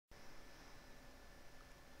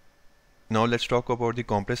Now let's talk about the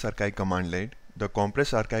compress archive commandlet. The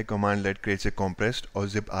compress archive commandlet creates a compressed or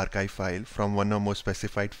zipped archive file from one or more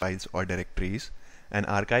specified files or directories. An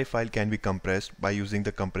archive file can be compressed by using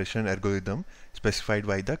the compression algorithm specified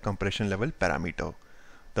by the compression level parameter.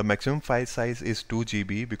 The maximum file size is 2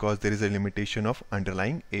 GB because there is a limitation of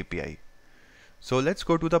underlying API. So let's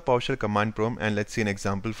go to the PowerShell command prompt and let's see an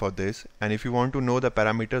example for this. And if you want to know the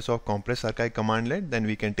parameters of compress archive commandlet, then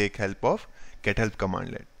we can take help of get help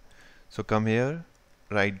commandlet. So come here,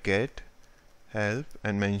 write get help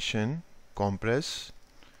and mention compress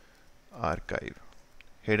archive.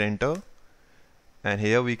 Hit enter, and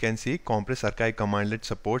here we can see compress archive commandlet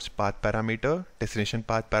supports path parameter, destination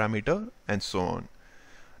path parameter, and so on.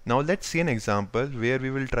 Now let's see an example where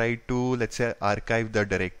we will try to, let's say, archive the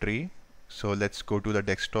directory. So let's go to the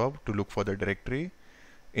desktop to look for the directory.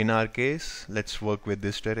 In our case, let's work with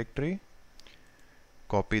this directory,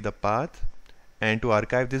 copy the path. And to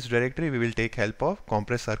archive this directory, we will take help of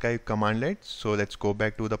compress archive commandlet. So let's go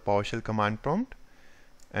back to the PowerShell command prompt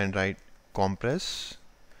and write compress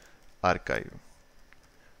archive.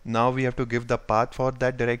 Now we have to give the path for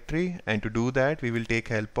that directory, and to do that we will take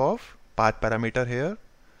help of path parameter here.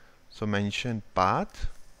 So mention path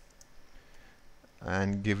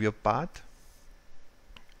and give your path.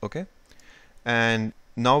 Okay. And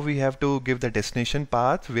now we have to give the destination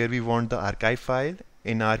path where we want the archive file.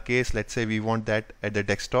 In our case, let's say we want that at the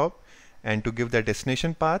desktop, and to give the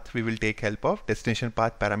destination path we will take help of destination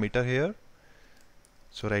path parameter here.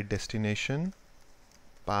 So write destination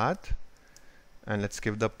path and let's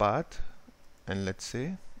give the path and let's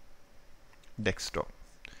say desktop.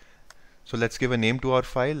 So let's give a name to our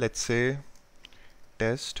file. Let's say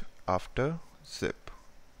test after zip.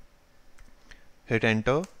 Hit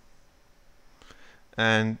enter,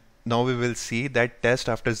 and now we will see that test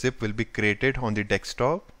after zip will be created on the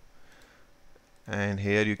desktop, and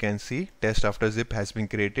here you can see test after zip has been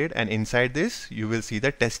created, and inside this you will see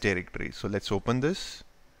the test directory. So let's open this,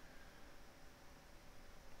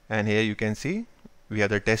 and here you can see we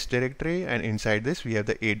have the test directory, and inside this we have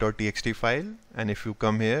the a.txt file, and if you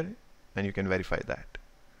come here and you can verify that.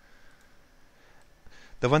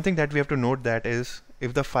 The one thing that we have to note that is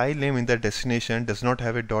if the file name in the destination does not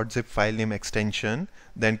have a .zip file name extension,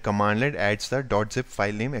 then commandlet adds the .zip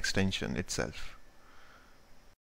file name extension itself.